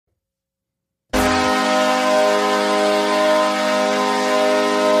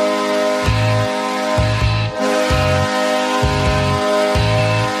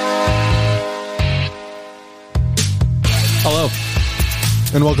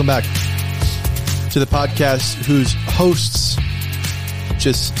welcome back to the podcast whose hosts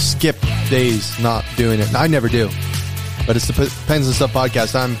just skip days not doing it. I never do, but it's the Penguins and Stuff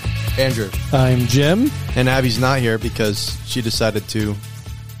podcast. I'm Andrew. I'm Jim. And Abby's not here because she decided to,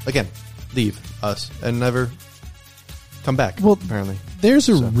 again, leave us and never come back, Well, apparently. There's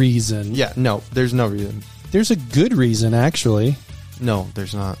a reason. Yeah, no, there's no reason. There's a good reason, actually. No,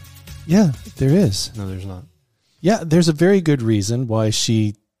 there's not. Yeah, there is. No, there's not. Yeah, there's a very good reason why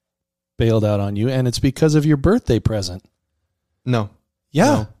she bailed out on you, and it's because of your birthday present. No. Yeah,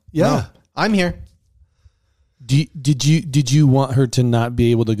 No. yeah. No. I'm here. Did you want her to not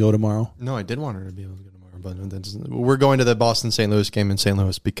be able to go tomorrow? No, I did want her to be able to go tomorrow, but we're going to the Boston-St. Louis game in St.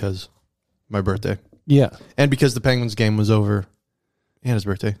 Louis because my birthday. Yeah, And because the Penguins game was over Hannah's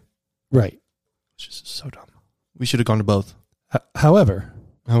birthday. right. Which is so dumb. We should have gone to both. However,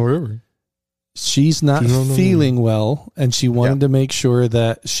 she's not feeling well, and she wanted to make sure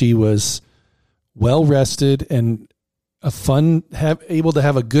that she was well rested and able to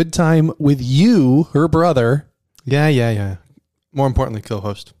have a good time with you, her brother. Yeah. More importantly,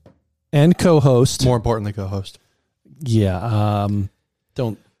 co-host. And co-host. More importantly, co-host. Yeah.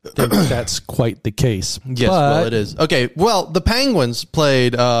 Don't think that's quite the case. Yes, well, it is. Okay, well, the Penguins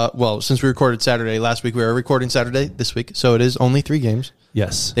played, since we recorded Saturday last week, we are recording Saturday this week, so it is only 3 games.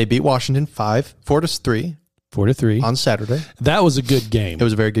 Yes. They beat Washington 4-3. 4-3. On Saturday. That was a good game. It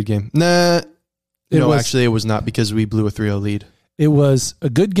was a very good game. Actually, it was not because we blew a 3-0 lead. It was a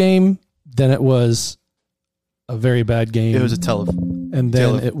good game, then it was a very bad game. It was a and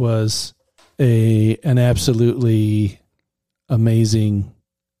then it was an absolutely amazing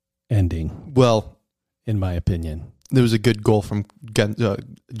ending. Well, in my opinion, there was a good goal from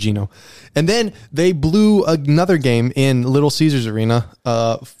Gino, and then they blew another game in Little Caesars Arena,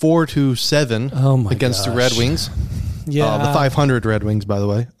 4-7. Oh my against gosh. the Red Wings. Yeah, the 500 Red Wings, by the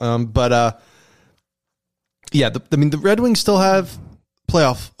way. The Red Wings still have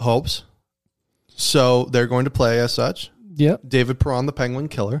playoff hopes, so they're going to play as such. Yep. David Perron, the Penguin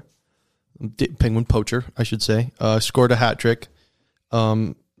killer, Penguin poacher, I should say, scored a hat trick.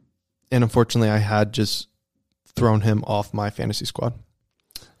 And unfortunately, I had just thrown him off my fantasy squad.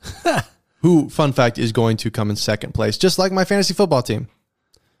 Who, fun fact, is going to come in second place, just like my fantasy football team.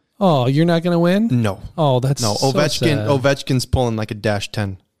 Oh, you're not going to win? No. Oh, that's no. so sad. Ovechkin's pulling like a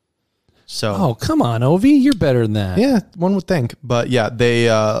 -10. So. Oh, come on, Ovi, you're better than that. Yeah, one would think, but yeah, they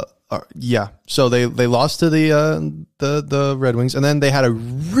So they lost to the Red Wings, and then they had a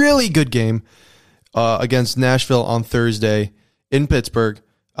really good game against Nashville on Thursday in Pittsburgh.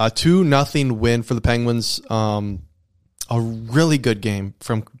 2-0 win for the Penguins. A really good game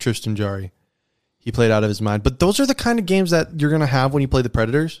from Tristan Jarry. He played out of his mind. But those are the kind of games that you're going to have when you play the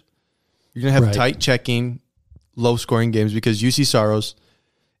Predators. You're going to have tight checking, low scoring games because UC Saros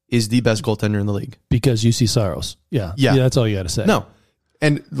is the best goaltender in the league. Because UC Saros. Yeah. That's all you got to say. No.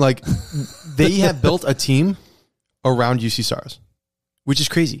 And they have built a team around UC Saros, which is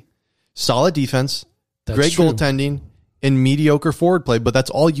crazy. Solid defense, great goaltending, and mediocre forward play, but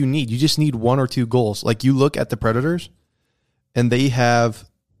that's all you need. You just need 1 or 2 goals. Like, you look at the Predators, and they have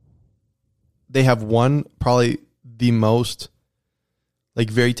won probably the most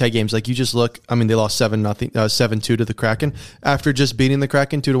very tight games. Like, you just look, they lost 7-2 to the Kraken after just beating the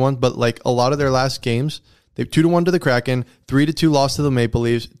Kraken 2-1, but a lot of their last games, they 2-1 to the Kraken, 3-2 loss to the Maple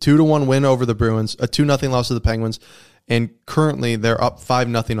Leafs, 2-1 win over the Bruins, a 2-0 loss to the Penguins, and currently they're up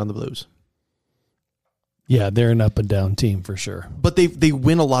 5-0 on the Blues. Yeah, they're an up and down team for sure. But they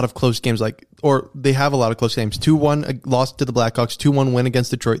win a lot of close games, or they have a lot of close games. 2-1 loss to the Blackhawks, 2-1 win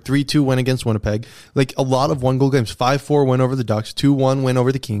against Detroit, 3-2 win against Winnipeg. A lot of 1-goal games. 5-4 win over the Ducks, 2-1 win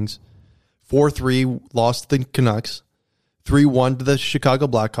over the Kings, 4-3 loss to the Canucks, 3-1 to the Chicago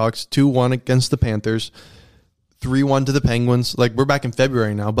Blackhawks, 2-1 against the Panthers, 3-1 to the Penguins. We're back in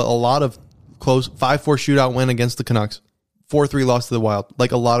February now, but a lot of close 5-4 shootout win against the Canucks, 4-3 loss to the Wild.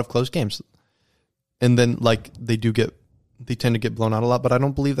 A lot of close games. And then, they tend to get blown out a lot, but I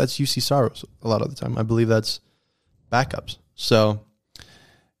don't believe that's UC Saros a lot of the time. I believe that's backups. So,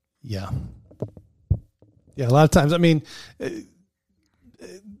 yeah. Yeah, a lot of times.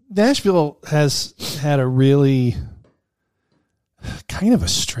 Nashville has had a really kind of a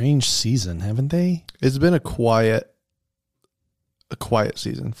strange season, haven't they? It's been a quiet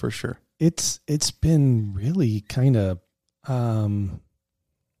season for sure. It's been really kind of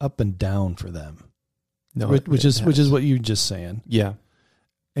up and down for them. No, which is what you're just saying. Yeah.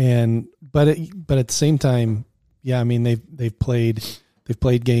 But at the same time, yeah, they've played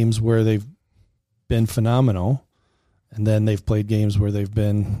games where they've been phenomenal, and then they've played games where they've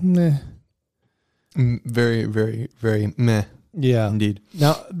been meh. Very, very, very meh. Yeah, indeed.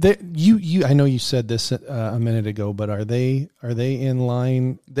 Now, I know you said this a minute ago, but are they in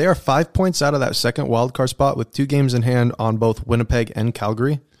line? They are 5 points out of that second wildcard spot with 2 games in hand on both Winnipeg and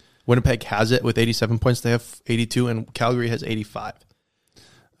Calgary. Winnipeg has it with 87 points. They have 82, and Calgary has 85.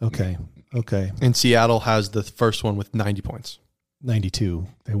 Okay. And Seattle has the first one with 90 points. 92.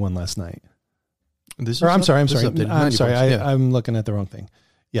 They won last night. I'm sorry. Yeah. I'm looking at the wrong thing.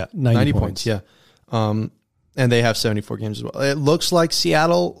 Yeah, 90 points. Yeah. And they have 74 games as well. It looks like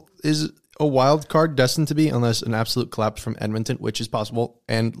Seattle is a wild card destined to be, unless an absolute collapse from Edmonton, which is possible,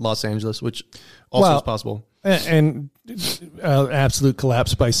 and Los Angeles, which also is possible. And absolute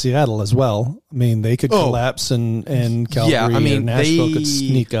collapse by Seattle as well. I mean, they could collapse and Calgary and Nashville could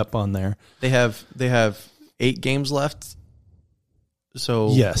sneak up on there. They have 8 games left.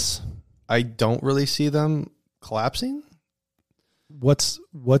 So yes, I don't really see them collapsing. What's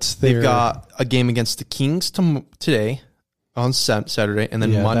They've got a game against the Kings today on Saturday, and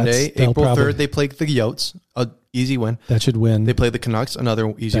then Monday, April 3rd, they play the Yotes, a easy win. That should win. They play the Canucks,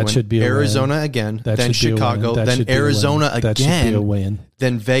 another easy win. Should be Arizona win. again, then Chicago, then Arizona again. That should be a win.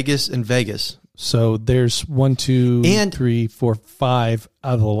 Then Vegas and Vegas. So there's 1, 2, 3, 4, 5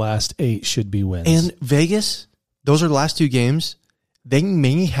 out of the last 8 should be wins. And Vegas, those are the last 2 games. They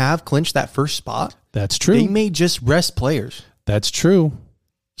may have clinched that first spot. That's true. They may just rest players. That's true.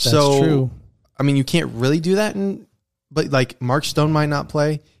 True. I mean, you can't really do that. But like Mark Stone might not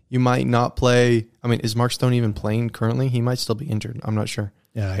play. You might not play. I mean, is Mark Stone even playing currently? He might still be injured. I'm not sure.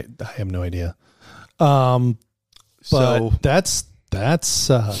 Yeah, I have no idea. But that's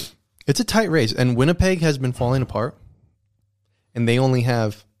it's a tight race, and Winnipeg has been falling apart, and they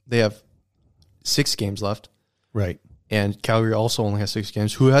have 6 games left. Right. And Calgary also only has 6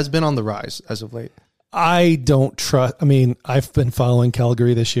 games, who has been on the rise as of late. I don't trust. I mean, I've been following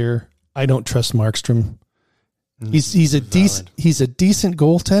Calgary this year. I don't trust Markstrom. He's a decent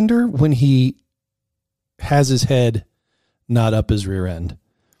goaltender when he has his head not up his rear end.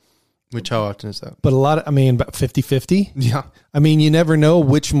 Which, how often is that? But about 50-50. Yeah. I mean, you never know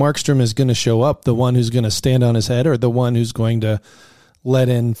which Markstrom is going to show up, the one who's going to stand on his head or the one who's going to let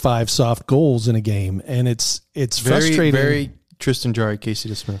in 5 soft goals in a game. And it's frustrating. Very Tristan Jarry, Casey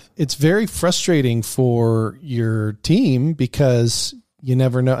DeSmith. It's very frustrating for your team because you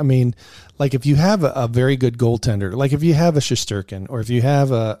never know. I mean, like if you have a very good goaltender, like if you have a Shesterkin or if you have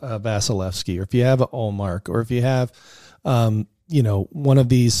a Vasilevsky or if you have a Ullmark or if you have, one of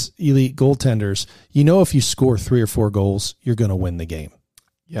these elite goaltenders, if you score 3 or 4 goals, you're going to win the game.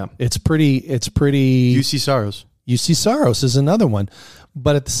 Yeah. It's pretty. UC Saros. UC Saros is another one.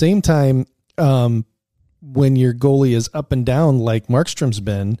 But at the same time, when your goalie is up and down like Markstrom's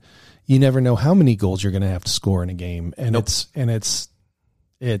been, you never know how many goals you're going to have to score in a game. And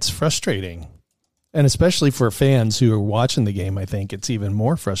it's frustrating. And especially for fans who are watching the game, I think it's even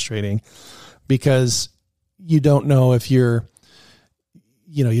more frustrating because you don't know if you're,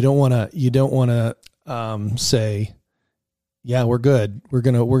 you don't want to say, yeah, we're good. We're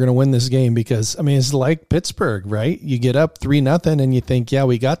going to win this game because it's like Pittsburgh, right? You get up 3-0 and you think, yeah,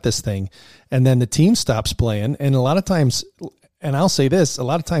 we got this thing. And then the team stops playing. And a lot of times, and I'll say this, a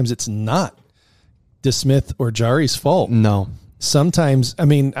lot of times it's not DeSmith or Jarry's fault. No. Sometimes,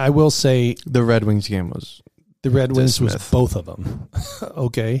 I will say the Red Wings game was the Red Wings DeSmith. was both of them.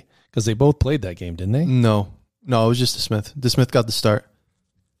 Okay. Because they both played that game, didn't they? No, it was just DeSmith. DeSmith got the start.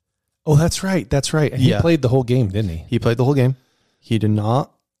 Oh, that's right. And he played the whole game, didn't he? He played the whole game. He did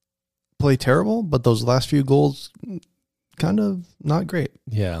not play terrible, but those last few goals, kind of not great.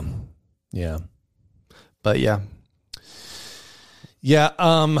 Yeah. But yeah. Yeah.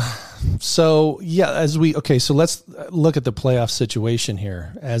 So let's look at the playoff situation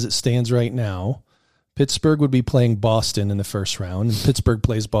here as it stands right now. Pittsburgh would be playing Boston in the first round, and Pittsburgh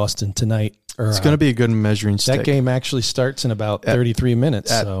plays Boston tonight. It's going to be a good measuring stick. That game actually starts in about 33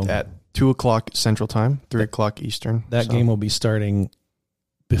 minutes. At 2:00 Central Time, 3:00 Eastern. That game will be starting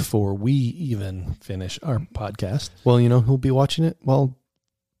before we even finish our podcast. Well, who'll be watching it while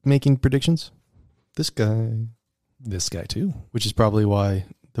making predictions? This guy. This guy too. Which is probably why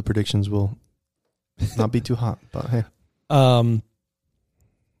the predictions will not be too hot. But hey.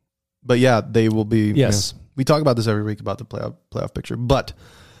 But yeah, they will be. Yes. We talk about this every week about the playoff picture. But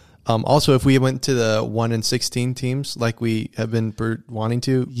also, if we went to the 1-16 teams like we have been wanting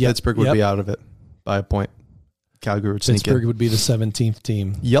to, Pittsburgh would be out of it by a point. Calgary would sneak in. Pittsburgh would be the 17th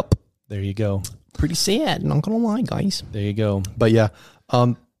team. Yep. There you go. Pretty sad. Not going to lie, guys. There you go. But yeah.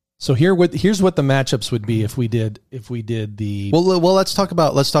 So here's what the matchups would be if we did the. Well, let's talk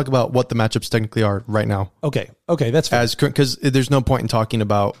about what the matchups technically are right now. Okay, that's fair. Because there's no point in talking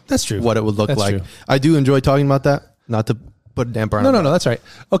about that's true what it would look like. True. I do enjoy talking about that. Not to put a damper on. No, that's right.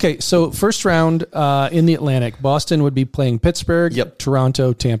 Okay, so first round in the Atlantic, Boston would be playing Pittsburgh,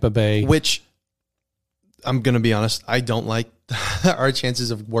 Toronto, Tampa Bay. Which, I'm going to be honest, I don't like our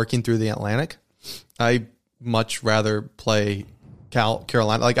chances of working through the Atlantic. I much rather play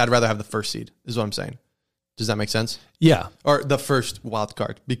Carolina. Like, I'd rather have the first seed, is what I'm saying. Does that make sense? Yeah. Or the first wild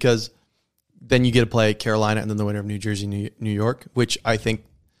card, because then you get to play Carolina and then the winner of New Jersey, New York, which I think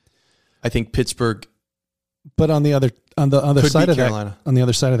Pittsburgh. But on the other side of Carolina. that, on the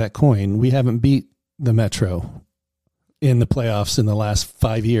other side of that coin, we haven't beat the Metro in the playoffs in the last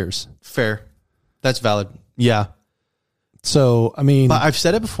 5 years. Fair. That's valid. Yeah. So, I mean, but I've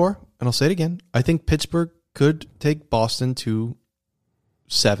said it before and I'll say it again. I think Pittsburgh could take Boston to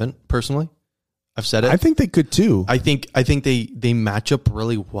 7 personally. I've said it. I think they could too. I think they match up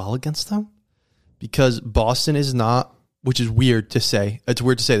really well against them because Boston is not, which is weird to say. It's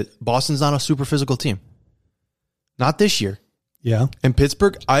weird to say that Boston's not a super physical team. Not this year. Yeah. And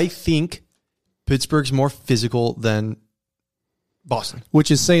Pittsburgh, I think Pittsburgh's more physical than Boston.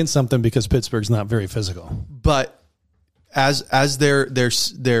 Which is saying something because Pittsburgh's not very physical. But as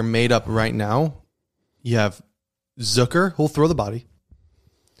they're made up right now, you have Zucker who'll throw the body.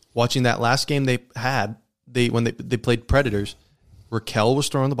 Watching that last game they had, when they played Predators, Raquel was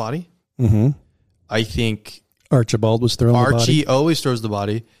throwing the body. Mm-hmm. I think Archibald was throwing the body. Archie always throws the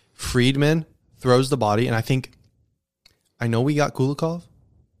body. Friedman throws the body, and I know we got Kulikov,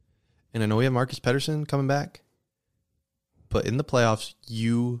 and I know we have Marcus Pettersson coming back, but in the playoffs,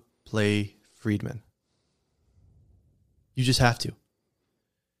 you play Friedman. You just have to.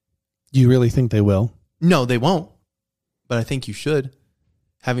 Do you really think they will? No, they won't, but I think you should.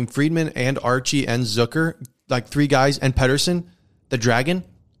 Having Friedman and Archie and Zucker, like 3 guys, and Pettersson, the Dragon.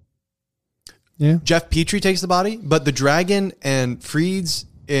 Yeah. Jeff Petrie takes the body, but the Dragon and Freeds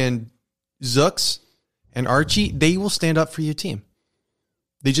and Zooks and Archie, they will stand up for your team.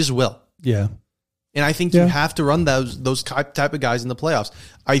 They just will. Yeah. And I think you have to run those type of guys in the playoffs.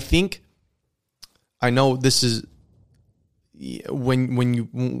 I know this is when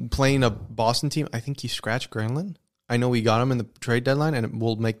you playing a Boston team, I think you scratch Granlund. I know we got him in the trade deadline and it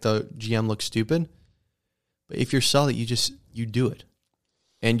will make the GM look stupid. But if you're Sully, you do it.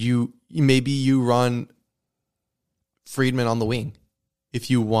 And maybe you run Friedman on the wing if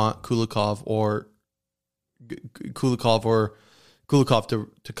you want Kulikov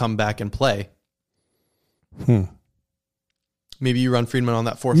to come back and play. Maybe you run Friedman on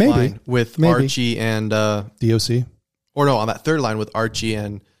that fourth line with Archie and DOC. Or no, on that third line with Archie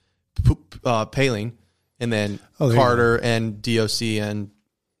and Paling, and then Carter and DOC and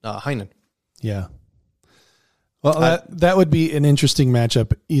Heinen. Yeah. Well, that would be an interesting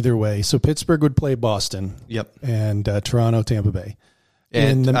matchup either way. So Pittsburgh would play Boston. Yep. And Toronto, Tampa Bay.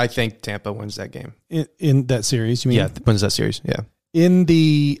 And I think Tampa wins that game. In that series, you mean? Yeah, wins that series, yeah. In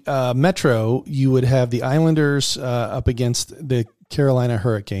the Metro, you would have the Islanders up against the Carolina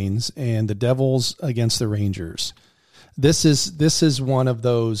Hurricanes and the Devils against the Rangers. This is one of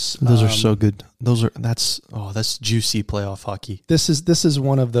those. Those are so good. That's juicy playoff hockey. This is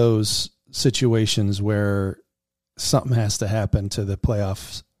one of those situations where something has to happen to the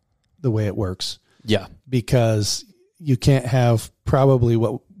playoffs, the way it works. Yeah, because you can't have probably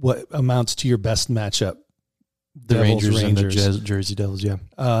what amounts to your best matchup. The Rangers and the Jersey Devils, yeah.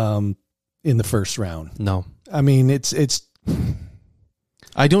 In the first round. No. I mean, it's.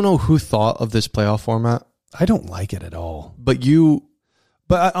 I don't know who thought of this playoff format. I don't like it at all. But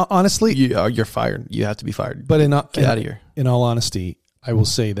honestly, you're fired. You have to be fired. But get out of here. In all honesty, I will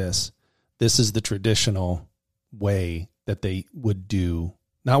say this: this is the traditional way that they would do,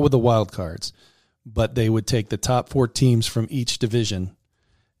 not with the wild cards, but they would take the top 4 teams from each division.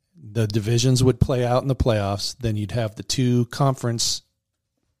 The divisions would play out in the playoffs. Then you'd have the 2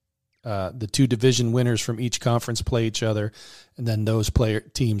 division winners from each conference play each other, and then those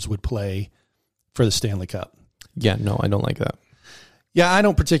teams would play for the Stanley Cup. Yeah, no, I don't like that. Yeah, I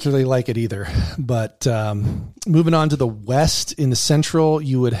don't particularly like it either. But moving on to the West, in the Central,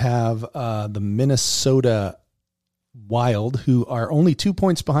 you would have the Minnesota Wild, who are only 2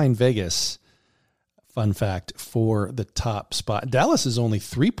 points behind Vegas. Fun fact, for the top spot. Dallas is only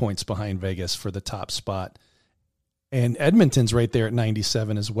 3 points behind Vegas for the top spot. And Edmonton's right there at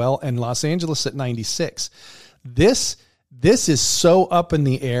 97 as well, and Los Angeles at 96. This is so up in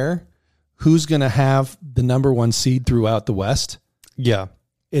the air. Who's going to have the number 1 seed throughout the West? Yeah.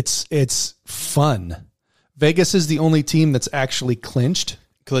 It's fun. Vegas is the only team that's actually clinched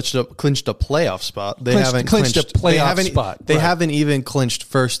a playoff spot. They haven't clinched a playoff spot. They haven't even clinched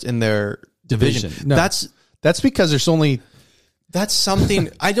first in their division. No. That's because there's only. That's something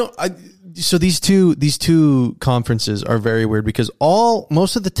So these two conferences are very weird because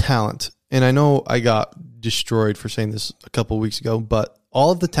most of the talent, and I know I got destroyed for saying this a couple of weeks ago, but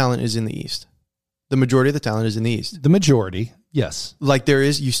all of the talent is in the East. The majority of the talent is in the East. The majority, yes. Like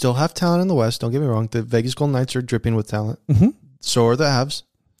you still have talent in the West. Don't get me wrong. The Vegas Golden Knights are dripping with talent. Mm-hmm. So are the Avs.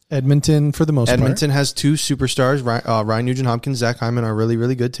 Edmonton, for the most part. Edmonton has two superstars. Ryan Nugent-Hopkins, Zach Hyman are really,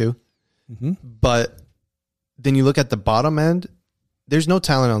 really good too. Mm-hmm. But then you look at the bottom end, there's no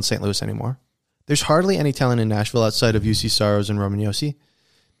talent on St. Louis anymore. There's hardly any talent in Nashville outside of UC Saros and Roman Josi.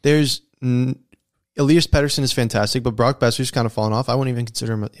 Elias Pettersson is fantastic, but Brock Besser's kind of fallen off. I wouldn't even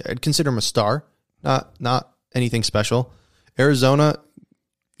consider him. I'd consider him a star, not anything special. Arizona,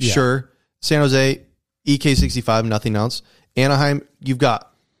 sure. San Jose, EK65, nothing else. Anaheim, you've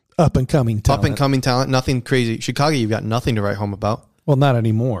got up and coming talent, nothing crazy. Chicago, you've got nothing to write home about. Well, not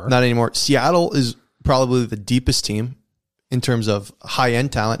anymore. Not anymore. Seattle is probably the deepest team in terms of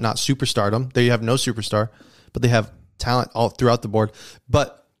high-end talent, not superstardom. There you have no superstar, but they have talent all throughout the board.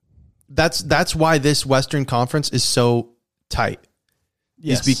 But that's why this Western Conference is so tight.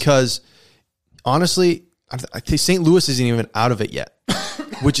 Yes. Is because, honestly, I think St. Louis isn't even out of it yet,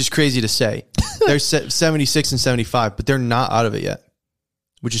 which is crazy to say. They're 76 and 75, but they're not out of it yet,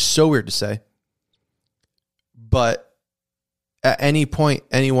 which is so weird to say. But at any point,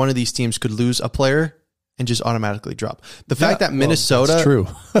 any one of these teams could lose a player and just automatically drop. The fact that Minnesota, that's true.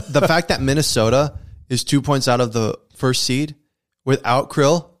 The fact that Minnesota is 2 points out of the first seed without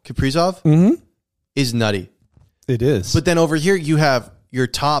Kaprizov is nutty. It is. But then over here, you have your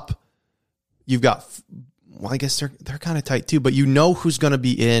top. You've got, well, I guess they're kind of tight too. But you know who's going to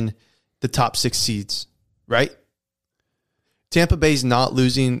be in the top 6 seeds, right? Tampa Bay's not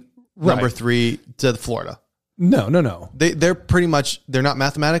losing number 3 to Florida. No. They're pretty much, they're not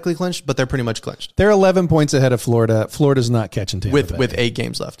mathematically clinched, but they're pretty much clinched. They're 11 points ahead of Florida. Florida's not catching Tampa Bay. With 8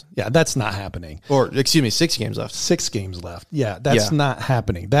 games left. Yeah, that's not happening. Or, excuse me, 6 games left. 6 games left. Yeah, that's not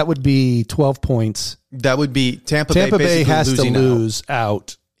happening. That would be 12 points. That would be Tampa Bay has to lose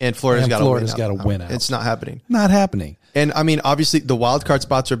out. And Florida's got to win out. It's not happening. Not happening. And I mean, obviously the wild card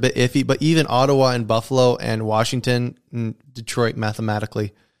spots are a bit iffy, but even Ottawa and Buffalo and Washington and Detroit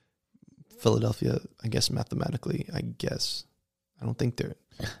mathematically, Philadelphia, I guess mathematically, I don't think they're.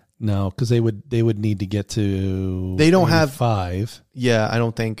 No, because they would need to get to. They don't have 5. Yeah, I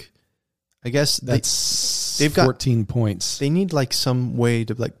don't think. I guess they've got 14 points. They need like some way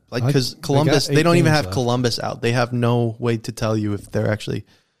to like because Columbus, they don't even have left. Columbus out. They have no way to tell you if they're actually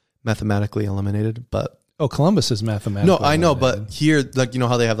mathematically eliminated. But Columbus is mathematically. No, I know, but here, like, you know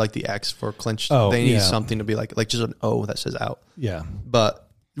how they have like the X for clinched. They need something to be like just an O that says out. Yeah, but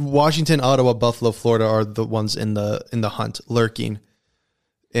Washington, Ottawa, Buffalo, Florida are the ones in the hunt lurking,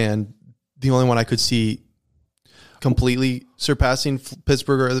 and the only one I could see completely surpassing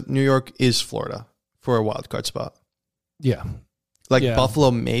Pittsburgh or New York is Florida for a wild card spot. Yeah,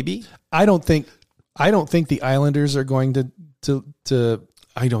 Buffalo maybe. I don't think the Islanders are going to.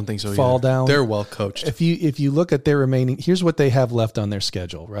 I don't think so. Fall down. They're well coached. If you look at their remaining, here's what they have left on their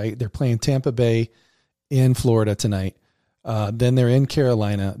schedule. Right, they're playing Tampa Bay in Florida tonight. Then they're in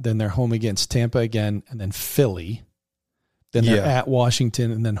Carolina. Then they're home against Tampa again, and then Philly. Then they're at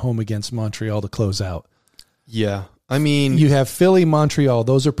Washington, and then home against Montreal to close out. Yeah, I mean, you have Philly, Montreal.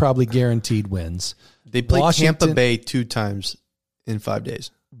 Those are probably guaranteed wins. They play Tampa Bay 2 times in 5 days.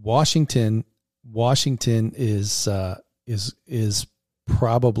 Washington is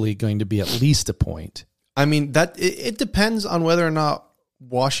probably going to be at least a point. I mean, that it depends on whether or not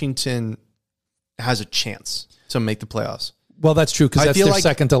Washington has a chance to make the playoffs. Well, that's true because that's their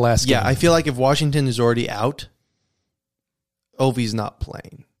second to last game. Yeah, I feel like if Washington is already out, Ovi's not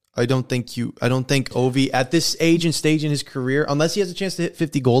playing. I don't think Ovi at this age and stage in his career, unless he has a chance to hit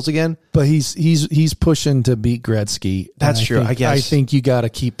 50 goals again. But he's pushing to beat Gretzky. That's true. I I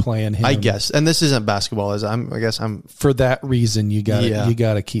guess, and this isn't basketball. I guess for that reason you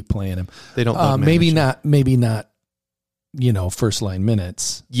got to keep playing him. They don't. Maybe not. First line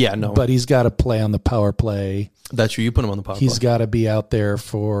minutes. Yeah, no. But he's got to play on the power play. That's true. You put him on the power play. He's got to be out there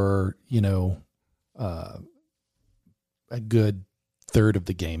for a good third of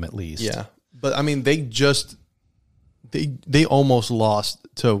the game at least. Yeah. But I mean, they almost lost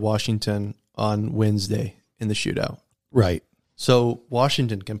to Washington on Wednesday in the shootout. Right. So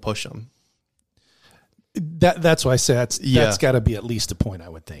Washington can push them. That's why I say that's got to be at least a point, I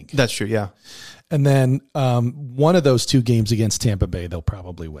would think. That's true, yeah. And then one of those 2 games against Tampa Bay, they'll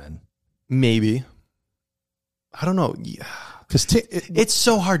probably win. Maybe. I don't know. Yeah. Because it's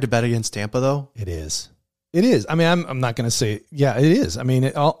so hard to bet against Tampa, though. It is. It is. I mean, I'm not going to say, yeah, it is. I mean,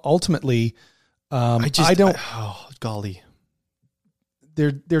 ultimately, oh, golly.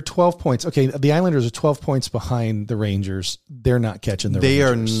 they're 12 points. Okay, the Islanders are 12 points behind the Rangers. They're not catching the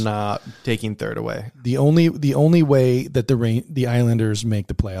Rangers. Are not taking third away. The only way that the Islanders make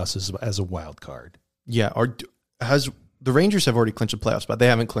the playoffs is as a wild card. Yeah, the Rangers have already clinched the playoffs, but they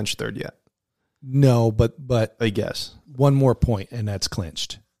haven't clinched third yet. No, but I guess one more point and that's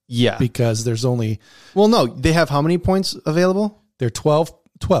clinched. Yeah. Because there's only... Well, no, they have how many points available? They're 12.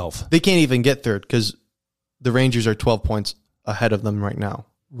 They can't even get third because the Rangers are 12 points ahead of them right now.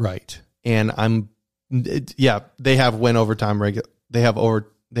 Right. And they have win overtime. They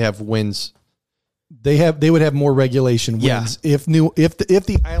have wins. They would have more regulation wins if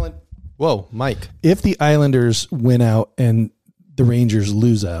the Island... Whoa, Mike. If the Islanders win out and the Rangers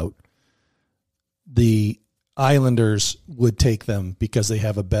lose out, the Islanders would take them because they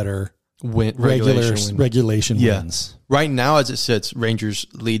have a better regulation wins. Right now, as it sits, Rangers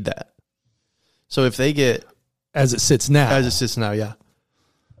lead that. So if they get... As it sits now, yeah.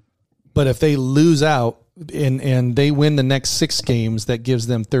 But if they lose out and they win the next 6 games, that gives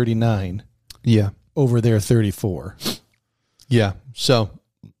them 39 over their 34. Yeah. So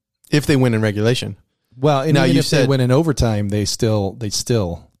if they win in regulation. Well, and now even if they win in overtime, they still...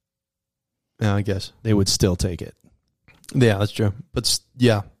 Yeah, I guess they would still take it. Yeah, that's true. But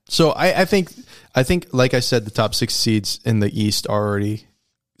yeah, so I think like I said, the top 6 seeds in the East are already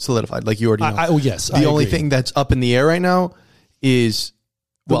solidified. Like you already know. Yes. The only thing that's up in the air right now is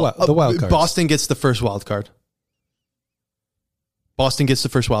the wild card. Boston gets the first wild card.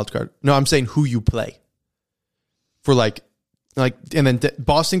 No, I'm saying who you play for like, and then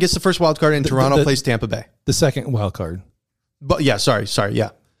Boston gets the first wild card and Toronto plays Tampa Bay. The second wild card. But yeah, sorry,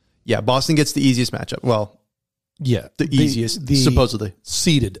 yeah. Yeah, Boston gets the easiest matchup. Well, yeah, the easiest, supposedly.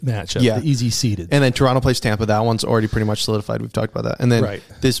 Seeded matchup. Yeah. The easy seeded. And then Toronto plays Tampa. That one's already pretty much solidified. We've talked about that. And then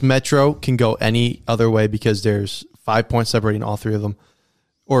this Metro can go any other way because there's 5 points separating all 3 of them.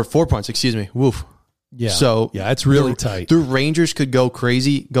 Or 4 points, excuse me. Woof. Yeah. So yeah, it's really tight. The Rangers could go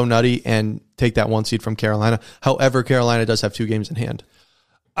crazy, go nutty, and take that 1 seed from Carolina. However, Carolina does have 2 games in hand.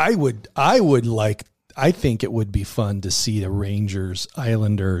 I think it would be fun to see the Rangers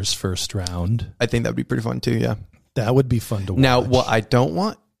Islanders first round. I think that would be pretty fun too, yeah. That would be fun to watch. Now, what I don't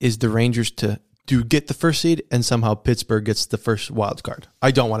want is the Rangers to get the first seed and somehow Pittsburgh gets the first wild card.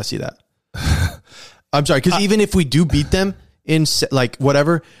 I don't want to see that. I'm sorry, because even if we do beat them in like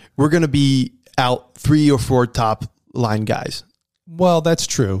whatever, we're going to be out 3 or 4 top line guys. Well, that's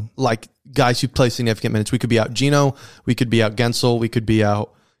true. Like guys who play significant minutes. We could be out Gino. We could be out Gensel. We could be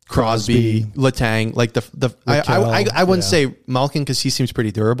out Crosby, Letang, like I wouldn't say Malkin because he seems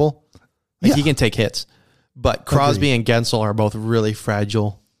pretty durable. Like he can take hits, but Crosby and Gensel are both really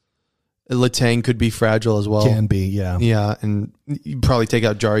fragile. Letang could be fragile as well. Can be, yeah, yeah, and you probably take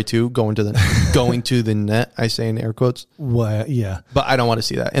out Jari too, going to the net. I say in air quotes. Well, yeah, but I don't want to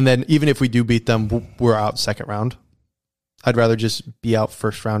see that. And then even if we do beat them, we're out second round. I'd rather just be out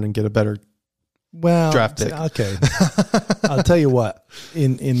first round and get a better. Draft pick. Okay. I'll tell you what,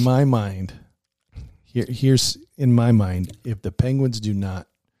 in my mind, here's in my mind, if the Penguins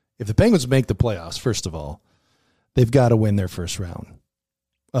make the playoffs, first of all, they've got to win their first round.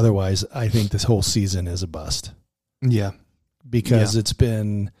 Otherwise, I think this whole season is a bust. Yeah. Because it's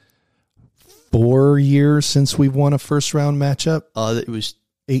been 4 years since we've won a first round matchup. It was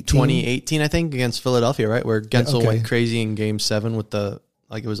 2018, I think, against Philadelphia, right? Where Gensel went crazy in game 7 with the...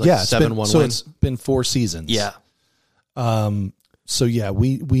 Like it was like 7-1 win. So it's been 4 seasons. Yeah. So yeah,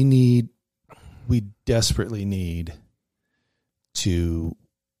 we desperately need to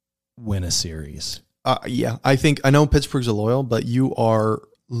win a series. Yeah. I know Pittsburgh's a loyal, but you are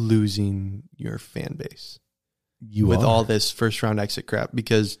losing your fan base. With all this first round exit crap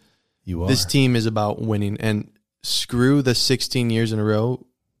because this team is about winning and screw the 16 years in a row.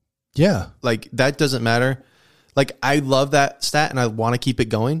 Yeah. Like that doesn't matter. Like, I love that stat, and I want to keep it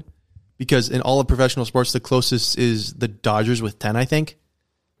going because in all of professional sports, the closest is the Dodgers with 10, I think.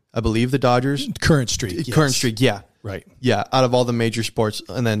 I believe the Dodgers. Current streak, yeah. Right. Yeah, out of all the major sports.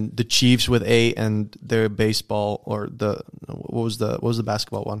 And then the Chiefs with 8 and their baseball or what was the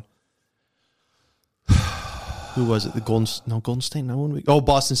basketball one? Who was it? Golden State? No one.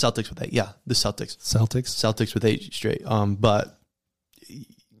 Boston Celtics with 8. Yeah, the Celtics. Celtics with 8 straight. But...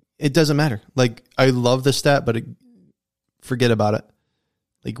 It doesn't matter. Like I love the stat, but forget about it.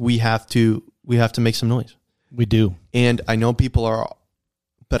 Like we have to make some noise. We do. And I know people are,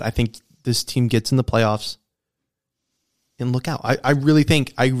 but I think this team gets in the playoffs and look out. I really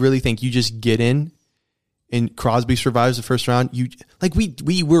think you just get in and Crosby survives the first round.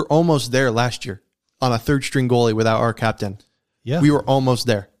 We were almost there last year on a 3rd string goalie without our captain. Yeah. We were almost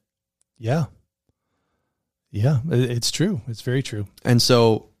there. Yeah. Yeah, it's true. It's very true. And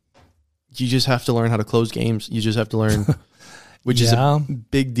so you just have to learn how to close games. You just have to learn, which is a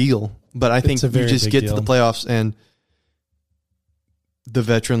big deal. But I think you just get to the playoffs and the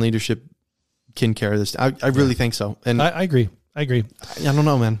veteran leadership can carry this. I really think so. And I agree. I don't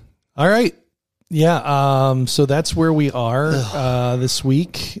know, man. All right. Yeah. So that's where we are this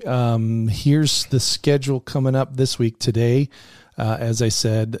week. Here's the schedule coming up this week. Today, as I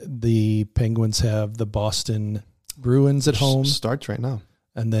said, the Penguins have the Boston Bruins at home. Starts right now.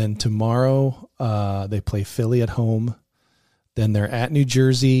 And then tomorrow, they play Philly at home. Then they're at New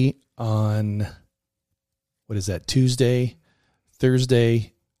Jersey on, what is that, Tuesday,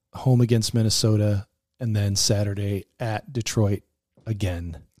 Thursday, home against Minnesota, and then Saturday at Detroit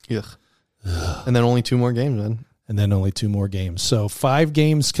again. Ugh. And then only 2 more games, man. And then only 2 more games. So 5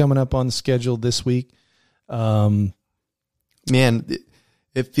 games coming up on the schedule this week. Man,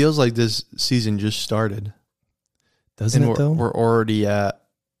 it feels like this season just started. Doesn't it, though? We're already at...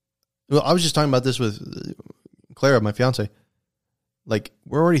 Well, I was just talking about this with Clara, my fiance. Like,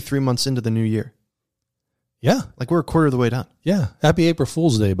 we're already 3 months into the new year. Yeah. Like, we're a quarter of the way done. Yeah. Happy April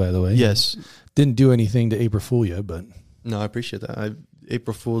Fool's Day, by the way. Yes. Didn't do anything to April Fool you, but... No, I appreciate that.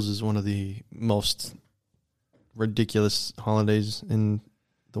 April Fool's is one of the most ridiculous holidays in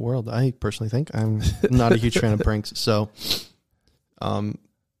the world, I personally think. I'm not a huge fan of pranks. So, I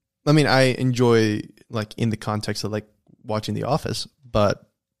mean, I enjoy, like, in the context of, like, watching The Office, but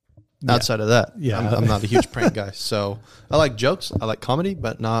outside of that, I'm not a huge prank guy. So, I like jokes. I like comedy,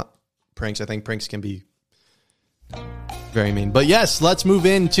 but not pranks. I think pranks can be very mean. But yes, let's move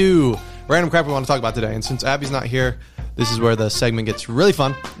into random crap we want to talk about today. And since Abby's not here, this is where the segment gets really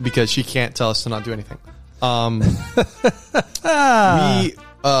fun because she can't tell us to not do anything. I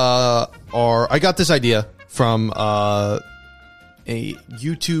got this idea from a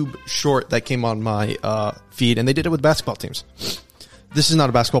YouTube short that came on my feed, and they did it with basketball teams. This is not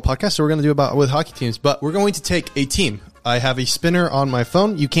a basketball podcast, so we're going to do it with hockey teams, but we're going to take a team. I have a spinner on my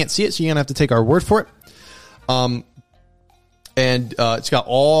phone. You can't see it, so you're going to have to take our word for it. And it's got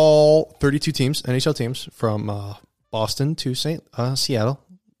all 32 teams, NHL teams, from Boston to Seattle,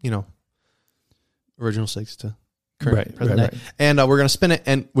 original 6 to present day. Right. And we're going to spin it,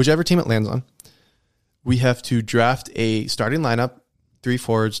 and whichever team it lands on, we have to draft a starting lineup, 3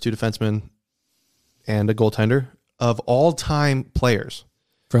 forwards, 2 defensemen, and a goaltender of all-time players.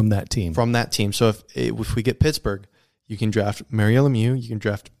 From that team. So if we get Pittsburgh, you can draft Mario Lemieux, you can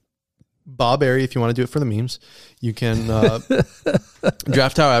draft Bob Arie if you want to do it for the memes. You can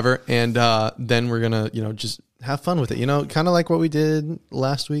draft however, and then we're going to, just have fun with it. Kind of like what we did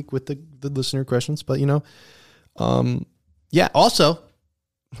last week with the listener questions. But, also,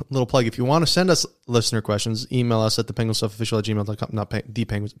 little plug, if you want to send us listener questions, email us at thepenguinstuffofficial@gmail.com, not the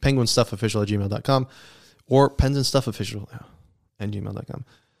penguinstuffofficial@gmail.com, or pensandstuffofficial@gmail.com.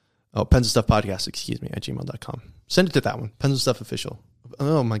 Oh, pensandstuffpodcast, @gmail.com. Send it to that one, pensandstuffofficial.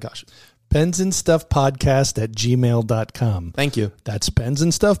 Oh my gosh. pensandstuffpodcast@gmail.com. Thank you. That's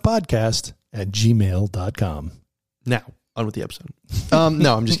pensandstuffpodcast@gmail.com. Now, on with the episode.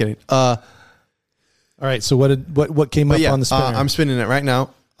 No, I'm just kidding. All right, so what came up on the spinner? I'm spinning it right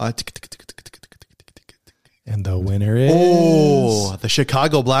now. And the winner is... Oh, the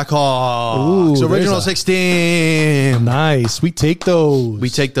Chicago Blackhawks. Original 16. Nice. We take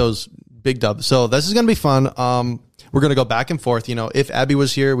those. Big dub. So this is going to be fun. We're going to go back and forth. If Abby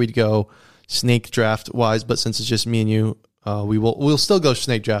was here, we'd go snake draft wise. But since it's just me and you, we'll still go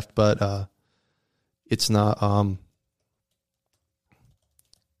snake draft. But it's not...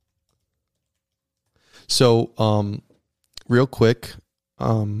 So, real quick,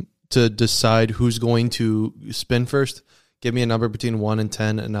 to decide who's going to spin first, give me a number between 1 and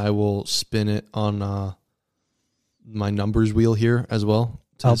 10, and I will spin it on my numbers wheel here as well.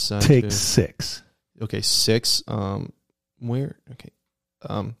 I'll take 6. Okay, 6. Where? Okay.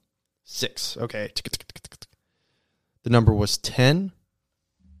 6. Okay. The number was 10.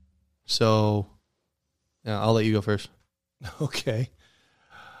 So, yeah, I'll let you go first. Okay.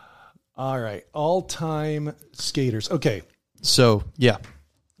 All right. All-time skaters. Okay. So, yeah.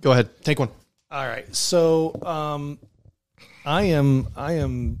 Go ahead. Take one. All right. So, I'm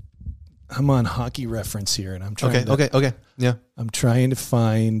on Hockey Reference here, and I'm trying Okay. Yeah. I'm trying to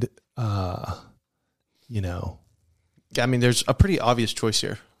find, I mean, there's a pretty obvious choice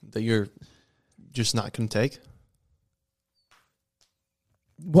here that you're just not going to take.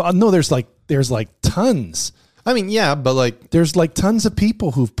 Well, no, there's like tons. I mean, yeah, but there's tons of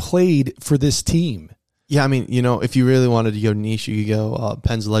people who've played for this team. Yeah, I mean, if you really wanted to go niche, you could go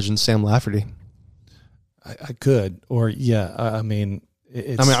Penn's legend Sam Lafferty. I could, or I mean,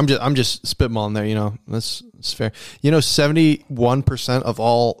 I'm just spitballing there. That's fair. 71% of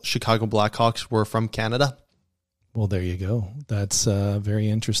all Chicago Blackhawks were from Canada. Well, there you go. That's a very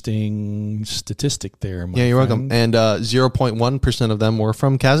interesting statistic there. Yeah, you're welcome. And 0.1% of them were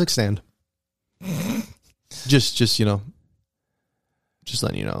from Kazakhstan. just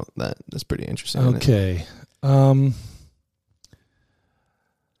letting you know that's pretty interesting. Okay.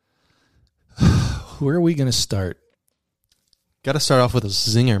 Where are we going to start? Got to start off with a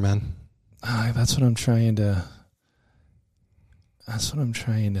zinger, man. That's what I'm trying to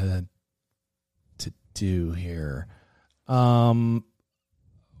do here. All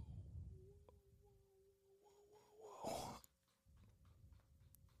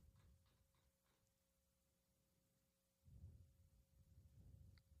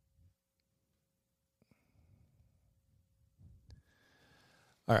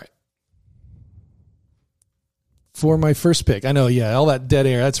right. For my first pick, I know, all that dead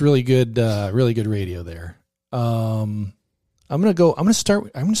air. That's really good radio there. I'm gonna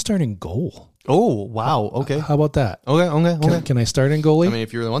start in goal. Oh, wow. Okay. How about that? Okay. Can I start in goalie? I mean,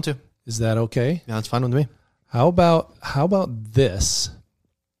 if you really want to. Is that okay? Yeah, that's fine with me. How about this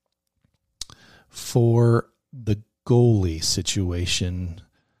for the goalie situation?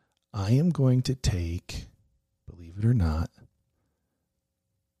 I am going to take, believe it or not,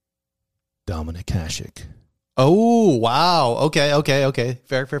 Dominik Hasek. Oh, wow. Okay.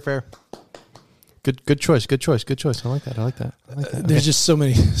 Fair. Good choice. I like that. There's just so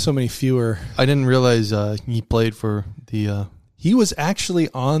many fewer. I didn't realize he played for the... He was actually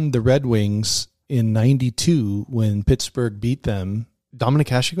on the Red Wings in '92 when Pittsburgh beat them. Dominik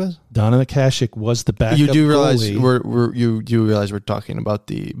Hasek was? Dominik Hasek was the backup You do realize goalie. you realize we're talking about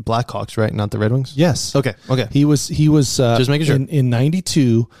the Blackhawks, right? Not the Red Wings? Yes. Okay. He was just making sure. In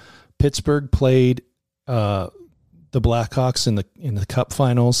 '92, Pittsburgh played the Blackhawks in the Cup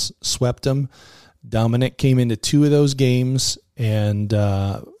Finals, swept them. Dominik came into two of those games, and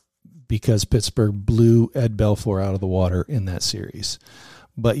because Pittsburgh blew Ed Belfour out of the water in that series.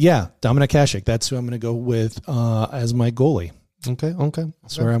 But yeah, Dominik Hasek, that's who I'm going to go with as my goalie. Okay.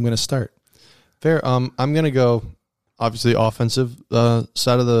 That's where I'm going to start. Fair. I'm going to go, obviously, offensive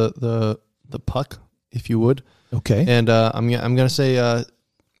side of the puck, if you would. Okay. And I'm going to say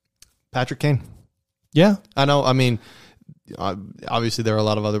Patrick Kane. Yeah. I know. I mean, obviously there are a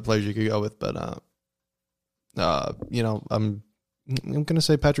lot of other players you could go with, but I'm going to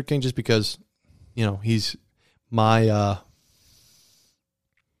say Patrick Kane just because, he's my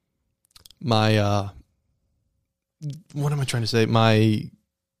what am I trying to say? My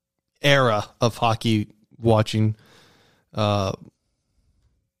era of hockey watching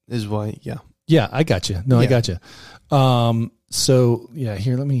is why, yeah. Yeah, I got you. No, yeah. I got you. So yeah,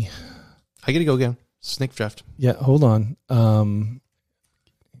 here, I got to go again. Snake draft. Yeah, hold on. Andrew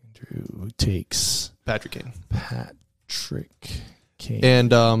takes Patrick Kane.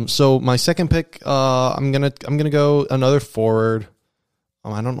 And so my second pick, I'm gonna go another forward.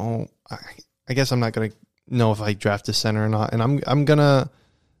 I don't know. I guess I'm not gonna know if I draft a center or not. And I'm gonna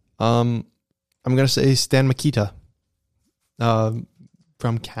say Stan Mikita,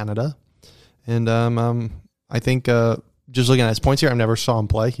 from Canada. And I think just looking at his points here, I never saw him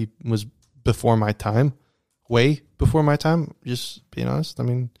play. He was before my time, way before my time. Just being honest. I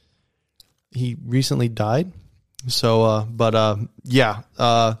mean, he recently died. So, yeah,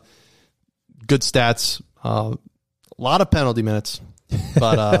 good stats, a lot of penalty minutes,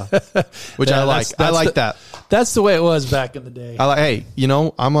 but which yeah, I like. I like that. That's the way it was back in the day. I like. Hey, I'm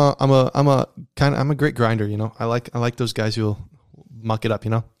a great grinder. I like those guys who'll muck it up.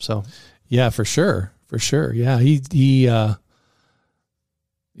 So yeah, for sure. Yeah, he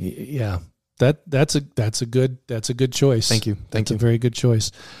yeah. That's a good choice. Thank you. That's a very good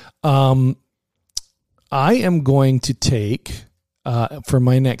choice. I am going to take, for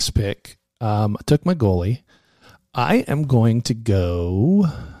my next pick, I took my goalie. I am going to go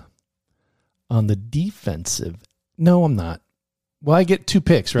on the defensive. No, I'm not. Well, I get two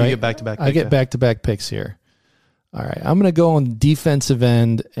picks, right? You get back-to-back picks. I get back-to-back picks here. All right. I'm going to go on defensive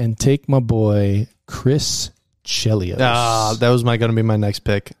end and take my boy, Chris Chelios. That was going to be my next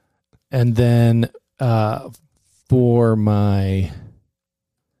pick. And then for my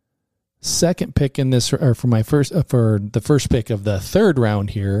second pick in this, or for the first pick of the third round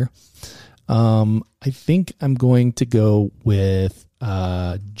here, I think I'm going to go with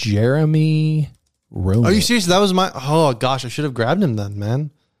Jeremy Roenick. Are you serious? That was oh gosh, I should have grabbed him then,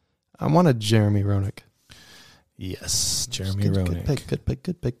 man. I wanted Jeremy Roenick. Yes, Jeremy Roenick. Good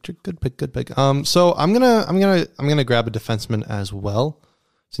pick. So I'm gonna grab a defenseman as well,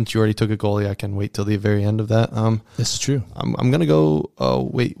 since you already took a goalie, I can wait till the very end of that. This is true. I'm gonna go. Oh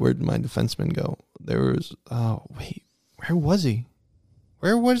wait, where did my defenseman go? There was. Oh wait, where was he?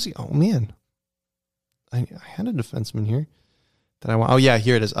 Where was he? Oh man, I had a defenseman here that I want. Oh yeah,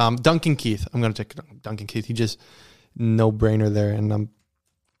 here it is. Duncan Keith. I'm gonna take Duncan Keith. He just no brainer there. And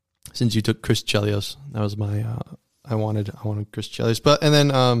since you took Chris Chelios, that was my. I wanted Chris Chelios, and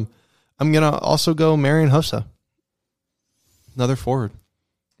then I'm gonna also go Marian Hossa, another forward.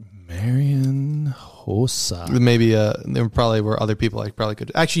 Marian Hossa. Maybe there probably were other people I probably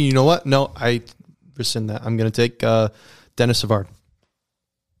could. Actually, you know what? No, I rescind that. I'm going to take Dennis Savard.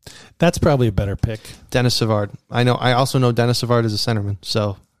 That's probably a better pick. Dennis Savard. I know. I also know Dennis Savard is a centerman,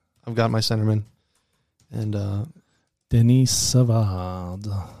 so I've got my centerman. And Denis Savard.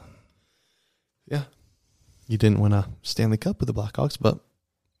 Yeah, you didn't win a Stanley Cup with the Blackhawks, but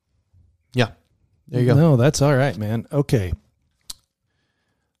yeah, there you go. No, that's all right, man. Okay.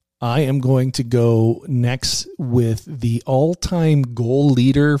 I am going to go next with the all-time goal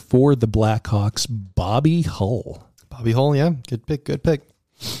leader for the Blackhawks, Bobby Hull. Bobby Hull, yeah. Good pick, good pick.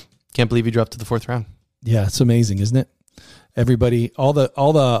 Can't believe he dropped to the 4th round. Yeah, it's amazing, isn't it? Everybody, all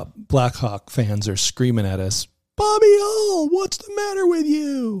the Blackhawk fans are screaming at us, Bobby Hull, what's the matter with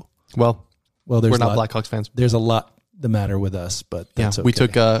you? Well, there's we're not Blackhawks fans. There's a lot the matter with us, but that's okay.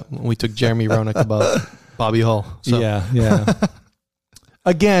 We took Jeremy Roenick above Bobby Hull. So. Yeah.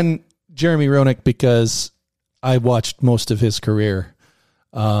 Again, Jeremy Roenick, because I watched most of his career.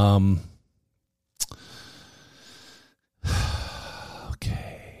 Okay.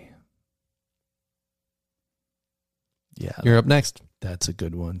 Yeah. You're up next. That's a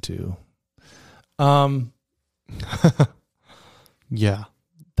good one, too. Yeah,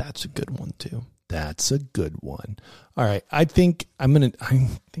 that's a good one, too. That's a good one. All right. I think I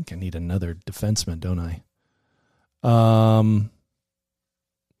need another defenseman, don't I?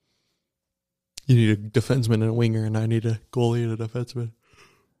 You need a defenseman and a winger, and I need a goalie and a defenseman.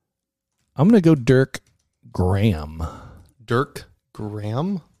 I'm going to go Dirk Graham. Dirk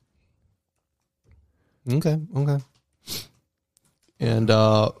Graham? Okay. And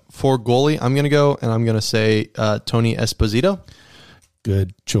for goalie, I'm going to say Tony Esposito.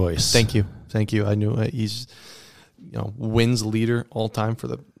 Good choice. Thank you. I knew he's wins leader all time for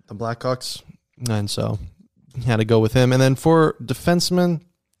the Blackhawks, and so had to go with him. And then for defenseman,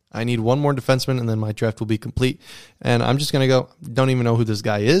 I need one more defenseman, and then my draft will be complete. And I'm just going to go, don't even know who this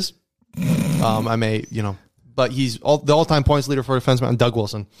guy is. I may, but he's the all-time points leader for defenseman, Doug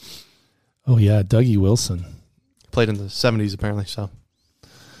Wilson. Oh, yeah, Dougie Wilson. Played in the 70s, apparently, so.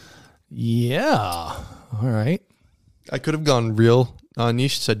 Yeah. All right. I could have gone real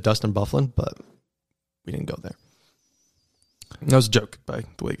niche, said Dustin Byfuglien, but we didn't go there. That was a joke, by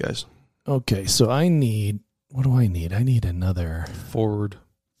the way, guys. Okay, so what do I need? I need another forward.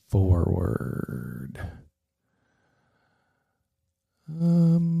 Bum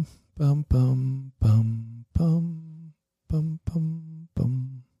bum bum bum bum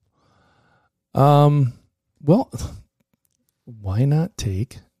bum. Well, why not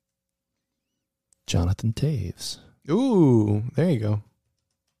take Jonathan Toews? Ooh, there you go.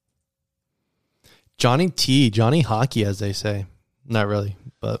 Johnny Hockey, as they say. Not really,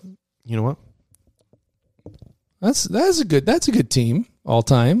 but you know what? That's a good team all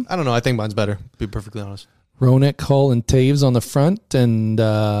time. I don't know. I think mine's better, to be perfectly honest. Roenick, Hull, and Toews on the front, and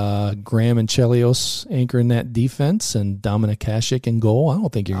Graham and Chelios anchoring that defense, and Dominik Hasek in goal. I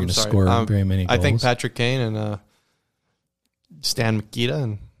don't think you're going to score very many goals. I think Patrick Kane and Stan Mikita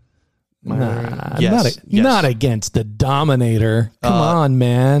and not against the Dominator. Come on,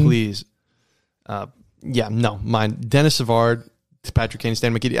 man. Please. Mine. Dennis Savard, Patrick Kane,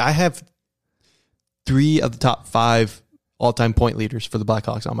 Stan Mikita. I have 3 of the top 5 all-time point leaders for the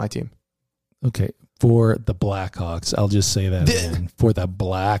Blackhawks on my team. Okay, for the Blackhawks. I'll just say that again. For the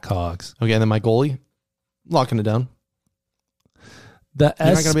Blackhawks. Okay, and then my goalie, locking it down. You're not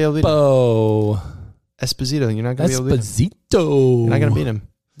going to be able to beat him. Esposito. You're not going to be able to beat him. You're not going to beat him.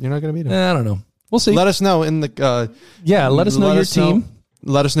 You're not going to beat him. I don't know. We'll see. Let us know in the... let us know your team.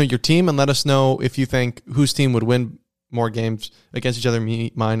 Let us know your team, and let us know if you think whose team would win more games against each other,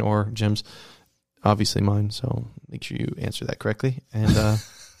 mine, or Jim's. Obviously mine, so make sure you answer that correctly. And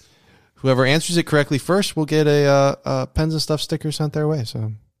whoever answers it correctly first will get a Pens and Stuff sticker sent their way.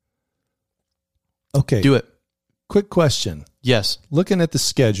 So, okay. Do it. Quick question. Yes. Looking at the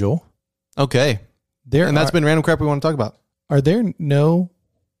schedule. Okay. That's been random crap we want to talk about. Are there no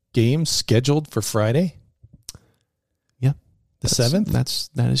games scheduled for Friday? Yeah. The 7th?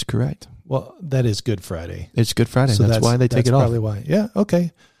 That is correct. Well, that is Good Friday. It's Good Friday. So that's why they take it off. That's probably why. Yeah,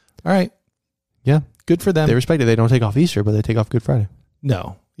 okay. All right. Yeah. Good for them. They respect it. They don't take off Easter, but they take off Good Friday.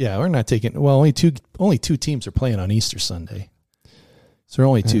 No. Yeah, we're not taking. Well, only two teams are playing on Easter Sunday, so there are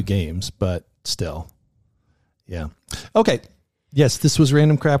only two games, but still, yeah. Okay, yes, this was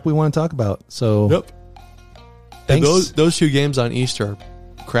random crap we want to talk about. So, Yep. And thanks. those 2 games on Easter are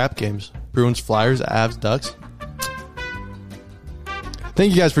crap games. Bruins, Flyers, Avs, Ducks.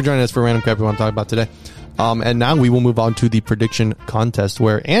 Thank you guys for joining us for random crap we want to talk about today. And now we will move on to the prediction contest,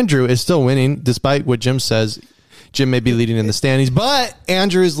 where Andrew is still winning, despite what Jim says. Jim may be leading in the standings, but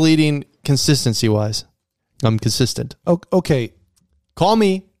Andrew is leading consistency-wise. I'm consistent. Okay, Call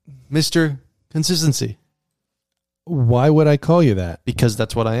me Mr. Consistency, why would I call you that? because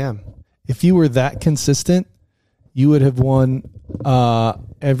that's what I am. If you were that consistent, you would have won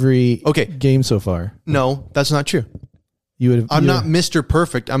every game so far. No, that's not true. You would have. I'm not Mr.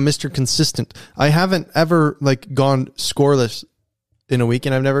 Perfect. I'm Mr. Consistent. I haven't ever gone scoreless in a week,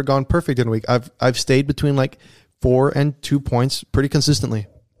 and I've never gone perfect in a week. I've stayed between 4 and 2 points pretty consistently.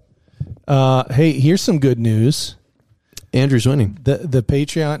 Hey, here's some good news. Andrew's winning. The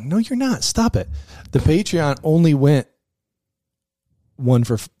Patreon. No, you're not. Stop it. The Patreon only went 1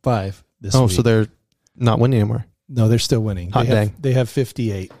 for 5 this week. Oh, so they're not winning anymore. No, they're still winning. Hot dang. They have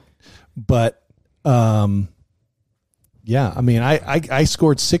 58. But yeah, I mean, I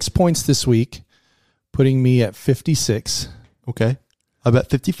scored 6 points this week, putting me at 56. Okay. I bet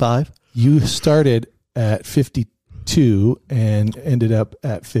 55. You started at 52 and ended up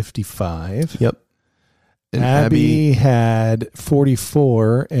at 55. Yep. And Abby had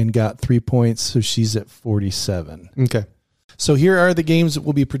 44 and got 3 points, so she's at 47. Okay. So here are the games that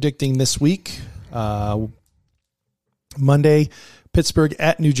we'll be predicting this week. Monday, Pittsburgh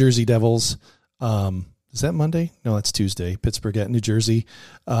at New Jersey Devils. Is that Monday? No, that's Tuesday. Pittsburgh at New Jersey.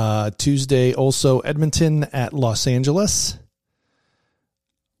 Tuesday, also Edmonton at Los Angeles.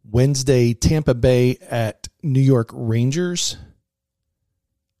 Wednesday, Tampa Bay at New York Rangers.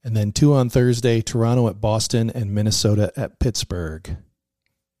 And then 2 on Thursday, Toronto at Boston and Minnesota at Pittsburgh.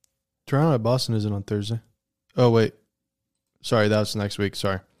 Toronto at Boston isn't on Thursday. Oh, wait. Sorry, that was next week.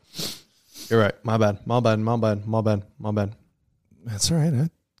 Sorry. You're right. My bad. That's all right. I'll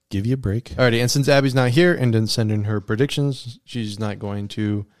give you a break. Alrighty, and since Abby's not here and didn't send in her predictions, she's not going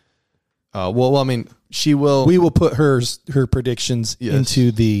to. I mean, she will. We will put her predictions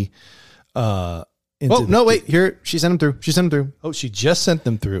into the. Wait. Here, she sent them through. Oh, she just sent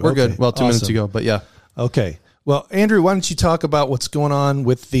them through. We're Okay, good. Well, 2 minutes ago, but yeah. Okay. Well, Andrew, why don't you talk about what's going on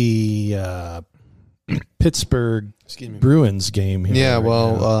with the Pittsburgh Bruins game here? Yeah. right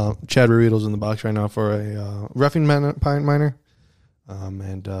now? Chad Ruhwedel's in the box right now for a roughing minor.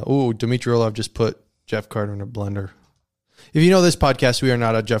 Dmitry Orlov just put Jeff Carter in a blender. If you know this podcast, we are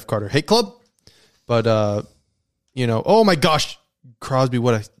not a Jeff Carter hate club, but oh my gosh, Crosby,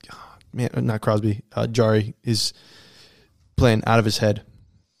 Jari is playing out of his head.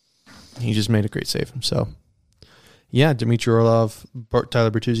 He just made a great save. So yeah, Dmitry Orlov,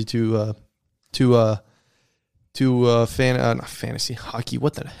 Tyler Bertuzzi to fantasy hockey.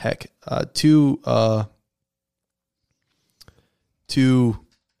 What the heck? To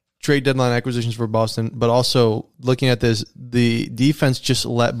trade deadline acquisitions for Boston, but also looking at this, the defense just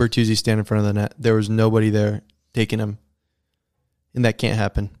let Bertuzzi stand in front of the net. There was nobody there taking him, and that can't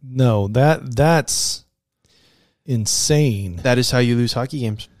happen. No, that's insane. That is how you lose hockey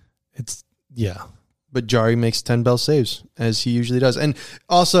games. Yeah. But Jari makes 10 bell saves, as he usually does. And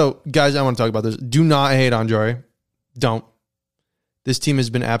also, guys, I want to talk about this. Do not hate on Jari. Don't. This team has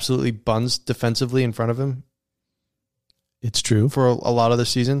been absolutely buns defensively in front of him. It's true. For a lot of the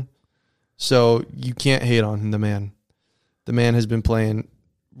season. So you can't hate on the man. The man has been playing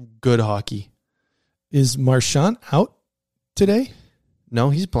good hockey. Is Marchand out today? No,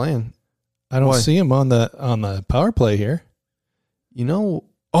 he's playing. I don't see him on the power play here. Oh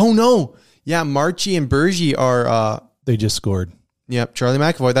no. Yeah, Marchie and Bergie are they just scored. Yep, Charlie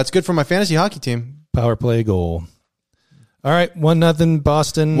McAvoy. That's good for my fantasy hockey team. Power play goal. All right, 1-0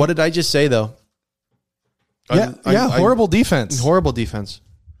 Boston. What did I just say though? Horrible defense. Horrible defense.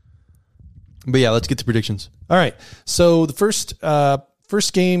 But yeah, let's get to predictions. All right. So the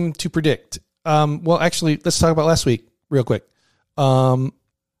first game to predict. Actually, let's talk about last week real quick. I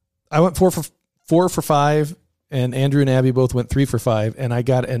went 4 for 5, and Andrew and Abby both went 3 for 5, and I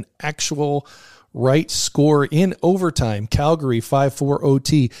got an actual right score in overtime. Calgary 5-4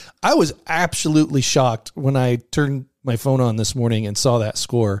 OT. I was absolutely shocked when I turned my phone on this morning and saw that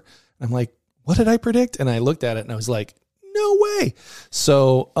score. I'm like, what did I predict? And I looked at it and I was like, no way.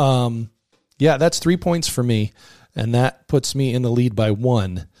 So, that's 3 points for me. And that puts me in the lead by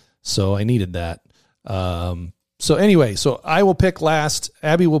 1. So I needed that. So I will pick last.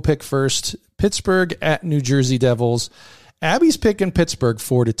 Abby will pick first. Pittsburgh at New Jersey Devils. Abby's picking Pittsburgh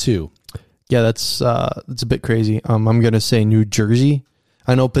 4-2. Yeah, that's a bit crazy. I'm going to say New Jersey.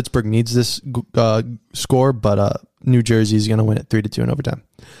 I know Pittsburgh needs this score, but New Jersey is going to win it 3-2 in overtime.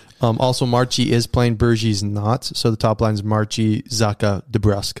 Also, Marchi is playing. Bergey's not. So the top line is Marchi, Zaka,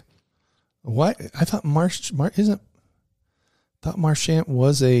 DeBrusque. Why? I thought Marchand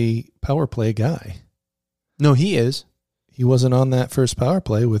was a power play guy. No, he is. He wasn't on that first power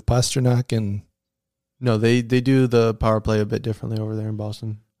play with Pasternak and... No, they do the power play a bit differently over there in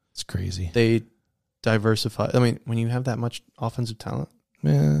Boston. It's crazy. They diversify. I mean, when you have that much offensive talent,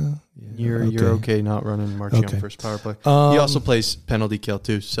 you're okay not running Marchi on first power play. He also plays penalty kill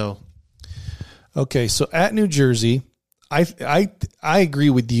too. So, okay, so at New Jersey, I agree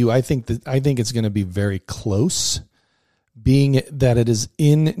with you. I think it's going to be very close. Being that it is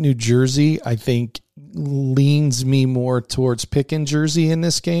in New Jersey, I think leans me more towards picking Jersey in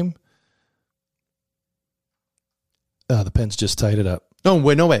this game. The Pens just tied it up. No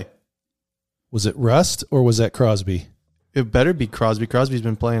way. Was it Rust or was that Crosby? It better be Crosby. Crosby's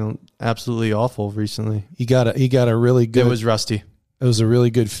been playing absolutely awful recently. He got a really good. It was Rusty. It was a really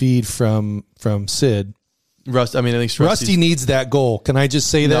good feed from Sid. At least Rusty needs that goal. Can I just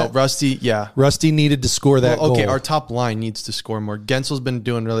say that? No, Rusty, yeah. Rusty needed to score that goal. Okay, our top line needs to score more. Gensel's been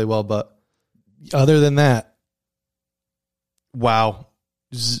doing really well, but other than that, wow.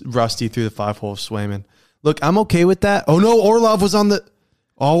 Rusty through the 5-hole of Swayman. Look, I'm okay with that. Oh, no, Orlov was on the...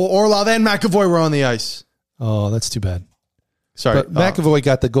 Oh, Orlov and McAvoy were on the ice. Oh, that's too bad. Sorry. But McAvoy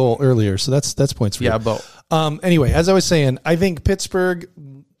got the goal earlier, so that's points for you. Yeah, but... Anyway, as I was saying, I think Pittsburgh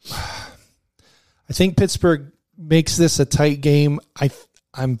makes this a tight game.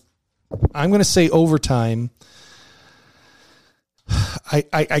 I'm going to say overtime.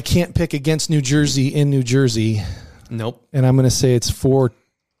 I can't pick against New Jersey in New Jersey. Nope. And I'm going to say it's 4-3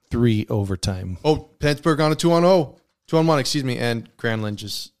 overtime. Oh, Pittsburgh on a 2-1, excuse me, and Granlund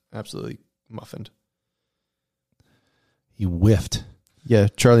just absolutely muffined. He whiffed. Yeah,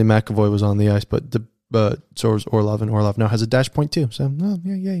 Charlie McAvoy was on the ice, but so was Orlov, and Orlov now has a dash point too. So,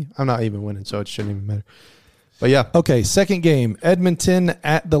 yeah. I'm not even winning, so it shouldn't even matter. But yeah. Okay, second game, Edmonton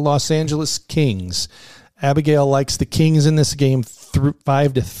at the Los Angeles Kings. Abigail likes the Kings in this game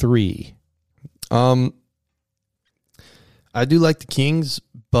 5-3. I do like the Kings,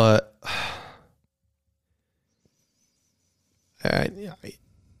 but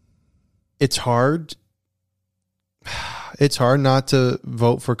it's hard. It's hard not to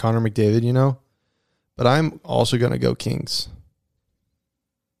vote for Connor McDavid, but I'm also going to go Kings.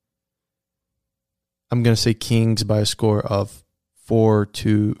 I'm going to say Kings by a score of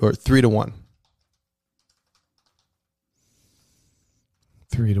 4-2 or 3-1.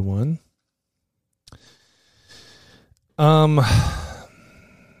 3-1.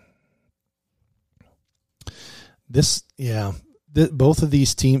 Both of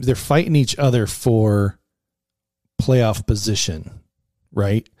these teams, they're fighting each other for playoff position,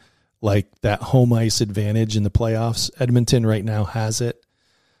 right? Like that home ice advantage in the playoffs. Edmonton right now has it.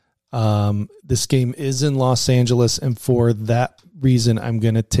 This game is in Los Angeles, and for that reason, I'm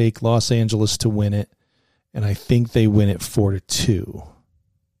going to take Los Angeles to win it, and I think they win it 4-2.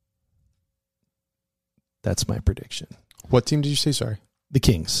 That's my prediction. What team did you say? Sorry. The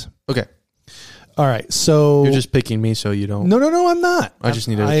Kings. Okay. All right. So you're just picking me, so you don't. No, I'm not. I just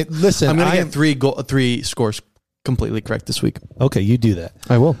need to listen. I'm going to get three scores completely correct this week. Okay, you do that.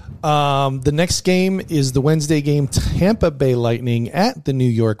 I will. The next game is the Wednesday game, Tampa Bay Lightning at the New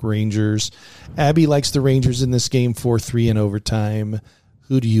York Rangers. Abby likes the Rangers in this game 4-3 in overtime.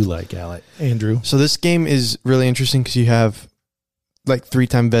 Who do you like, Andrew? So this game is really interesting because you have like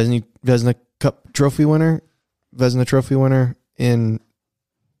 3-time Vezina Cup trophy winner, Vezina Trophy winner in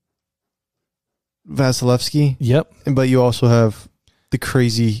Vasilevsky. Yep. But you also have the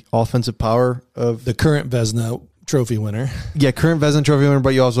crazy offensive power of the current Vezina Trophy winner. Yeah, current Vezina Trophy winner,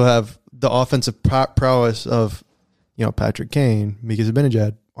 but you also have the offensive prowess of, Patrick Kane, Mika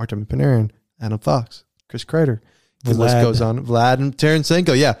Zibanejad, Artemi Panarin, Adam Fox, Chris Kreider. The list goes on. Vlad and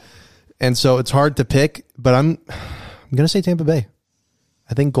Tarasenko, yeah. And so it's hard to pick, but I'm going to say Tampa Bay.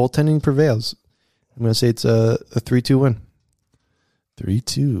 I think goaltending prevails. I'm going to say it's a 3-2 win.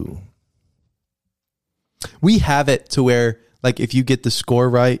 3-2. We have it to where, like, if you get the score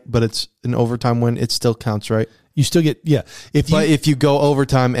right, but it's an overtime win, it still counts, right? You still get, yeah. If you go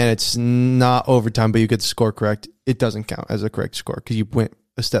overtime and it's not overtime, but you get the score correct, it doesn't count as a correct score because you went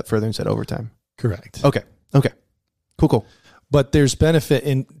a step further and said overtime. Correct. Okay. Cool. But there's benefit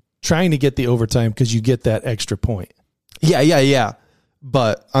in trying to get the overtime because you get that extra point. Yeah.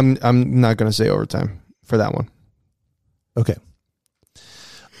 But I'm not going to say overtime for that one. Okay.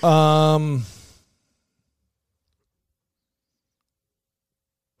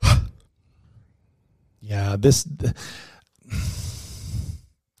 Yeah,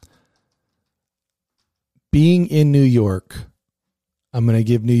 being in New York, I'm going to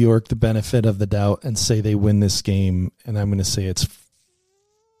give New York the benefit of the doubt and say they win this game, and I'm going to say it's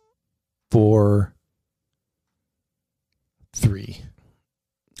 4-3.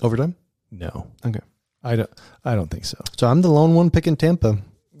 Overtime? No. Okay. I don't think so. So I'm the lone one picking Tampa.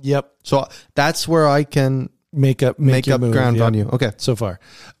 Yep. So that's where I can Make up make up move. ground Yep. on you. Okay. So far.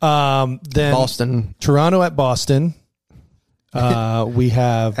 Then Boston. Toronto at Boston. We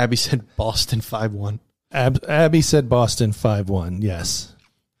have Abby said Boston 5-1. Abby said Boston 5-1. Yes.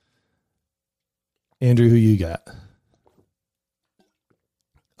 Andrew, who you got?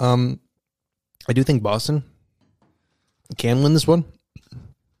 I do think Boston can win this one.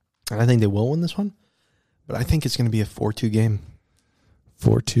 And I think they will win this one. But I think it's going to be a 4-2 game.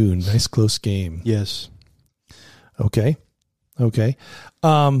 4-2. Nice close game. Yes. Okay.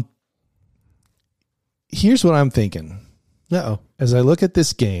 Here's what I'm thinking. Uh-oh. As I look at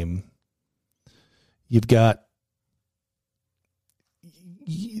this game,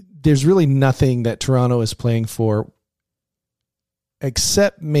 there's really nothing that Toronto is playing for,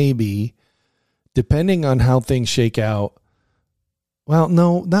 except maybe, depending on how things shake out. Well,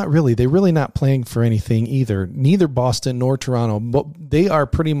 no, not really. They're really not playing for anything either. Neither Boston nor Toronto, but they are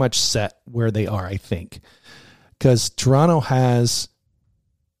pretty much set where they are, I think. Because Toronto has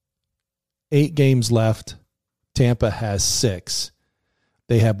 8 games left. Tampa has 6.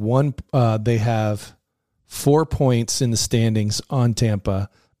 They have 4 points in the standings on Tampa.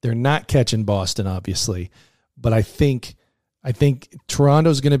 They're not catching Boston, obviously, but I think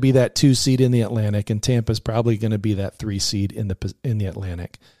Toronto's going to be that 2 seed in the Atlantic, and Tampa's probably going to be that 3 seed in the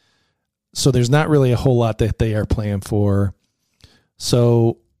Atlantic. So there's not really a whole lot that they are playing for.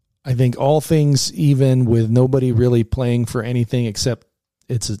 So I think all things even, with nobody really playing for anything except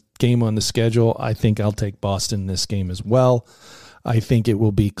it's a game on the schedule, I think I'll take Boston in this game as well. I think it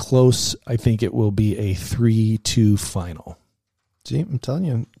will be close. I think it will be a 3-2 final. See, I'm telling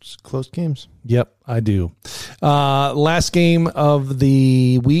you, it's close games. Yep, I do. Last game of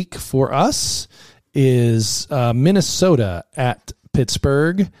the week for us is Minnesota at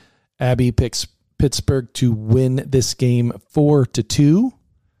Pittsburgh. Abby picks Pittsburgh to win this game 4-2.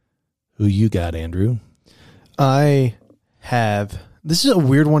 Who you got, Andrew? This is a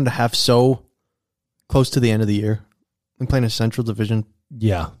weird one to have so close to the end of the year. I'm playing a Central Division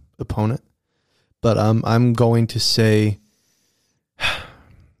opponent. But I'm going to say,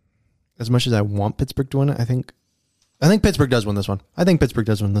 as much as I want Pittsburgh to win it, I think Pittsburgh does win this one.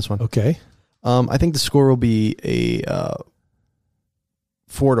 Okay. I think the score will be a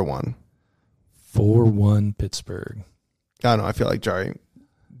 4-1. 4-1 Pittsburgh. I don't know. I feel like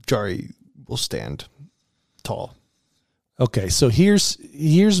Jari will stand tall. Okay, so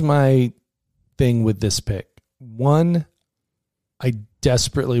here's my thing with this pick. One, I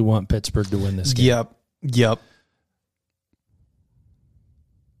desperately want Pittsburgh to win this game. Yep.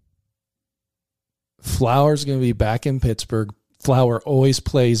 Flower's going to be back in Pittsburgh. Flower always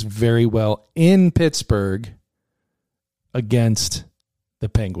plays very well in Pittsburgh against the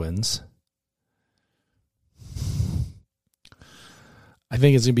Penguins. I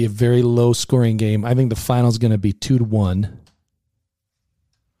think it's going to be a very low-scoring game. I think the final's going to be 2-1.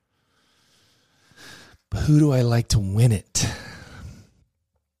 But who do I like to win it?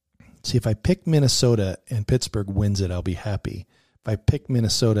 See, if I pick Minnesota and Pittsburgh wins it, I'll be happy. If I pick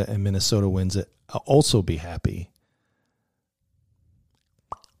Minnesota and Minnesota wins it, I'll also be happy.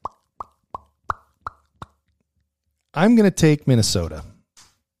 I'm going to take Minnesota.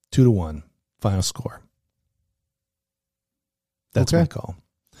 2-1. Final score. That's my call.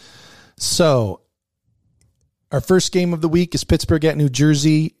 So, our first game of the week is Pittsburgh at New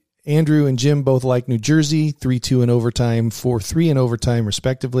Jersey. Andrew and Jim both like New Jersey. 3-2 in overtime, 4-3 in overtime,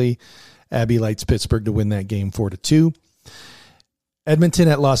 respectively. Abby likes Pittsburgh to win that game 4-2. Edmonton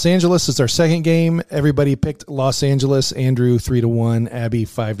at Los Angeles is our second game. Everybody picked Los Angeles. Andrew 3-1, Abby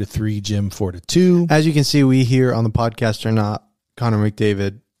 5-3, Jim 4-2. As you can see, we here on the podcast are not Connor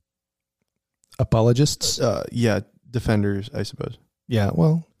McDavid apologists. Defenders, I suppose. Yeah,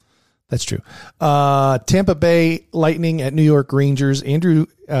 well, that's true. Tampa Bay Lightning at New York Rangers. Andrew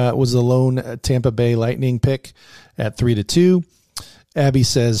was the lone Tampa Bay Lightning pick at 3-2. Abby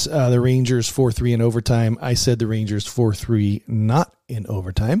says the Rangers 4-3 in overtime. I said the Rangers 4-3 not in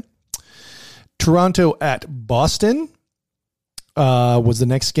overtime. Toronto at Boston was the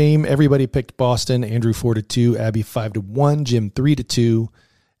next game. Everybody picked Boston. Andrew 4-2, Abby 5-1, Jim 3-2.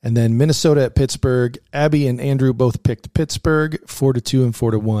 And then Minnesota at Pittsburgh. Abby and Andrew both picked Pittsburgh 4-2 and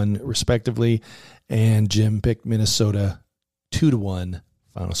 4-1 respectively. And Jim picked Minnesota 2-1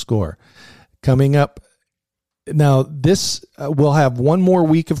 final score. Coming up Now, this we'll have one more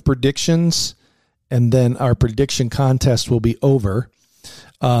week of predictions, and then our prediction contest will be over.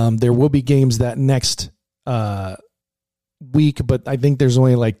 There will be games that next week, but I think there's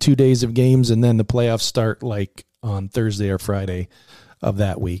only like 2 days of games, and then the playoffs start like on Thursday or Friday of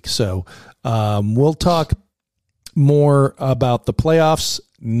that week. So we'll talk more about the playoffs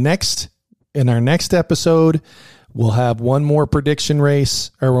next in our next episode. We'll have one more prediction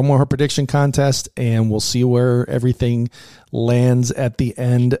race or one more prediction contest, and we'll see where everything lands at the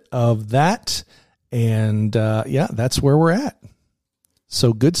end of that. And yeah, that's where we're at.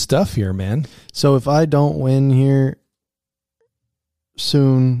 So good stuff here, man. So if I don't win here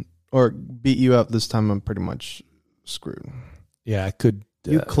soon or beat you out this time, I'm pretty much screwed. Yeah, I could.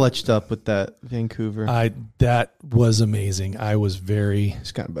 You clutched up with that Vancouver. That was amazing. I was very.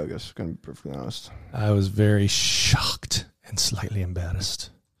 It's kind of bogus. Going to be perfectly honest. I was very shocked and slightly embarrassed,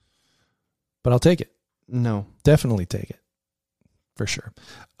 but I'll take it. No, definitely take it for sure.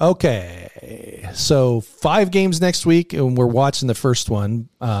 Okay, so 5 games next week, and we're watching the first one.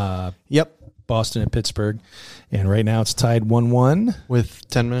 Yep, Boston and Pittsburgh, and right now it's tied 1-1 with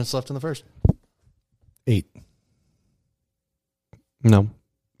 10 minutes left in the first. 8. No,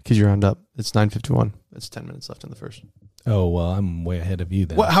 because you're round up. It's 9:51. It's 10 minutes left in the first. Oh, well, I'm way ahead of you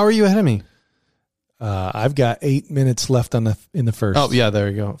then. What? How are you ahead of me? I've got 8 minutes left in the first. Oh, yeah, there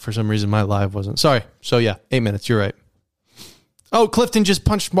you go. For some reason, my live wasn't. Sorry. So, yeah, 8 minutes. You're right. Oh, Clifton just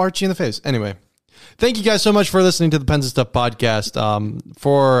punched Marchie in the face. Anyway, thank you guys so much for listening to the Pens and Stuff podcast.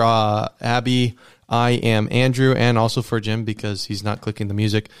 For Abby, I am Andrew, and also for Jim because he's not clicking the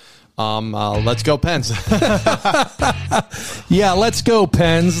music. Let's go Pens. Yeah, let's go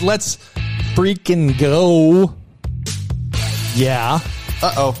Pens. Let's freaking go. Yeah.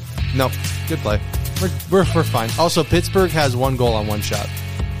 Uh-oh. No. Good play. We're fine. Also, Pittsburgh has 1 goal on 1 shot.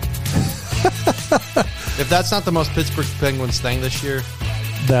 If that's not the most Pittsburgh Penguins thing this year,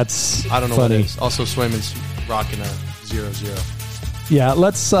 that's I don't know funny. what is. Also, Swayman's rocking a 0-0. Yeah,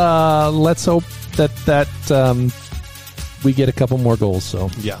 let's hope that we get a couple more goals. So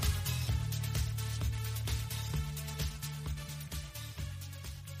yeah.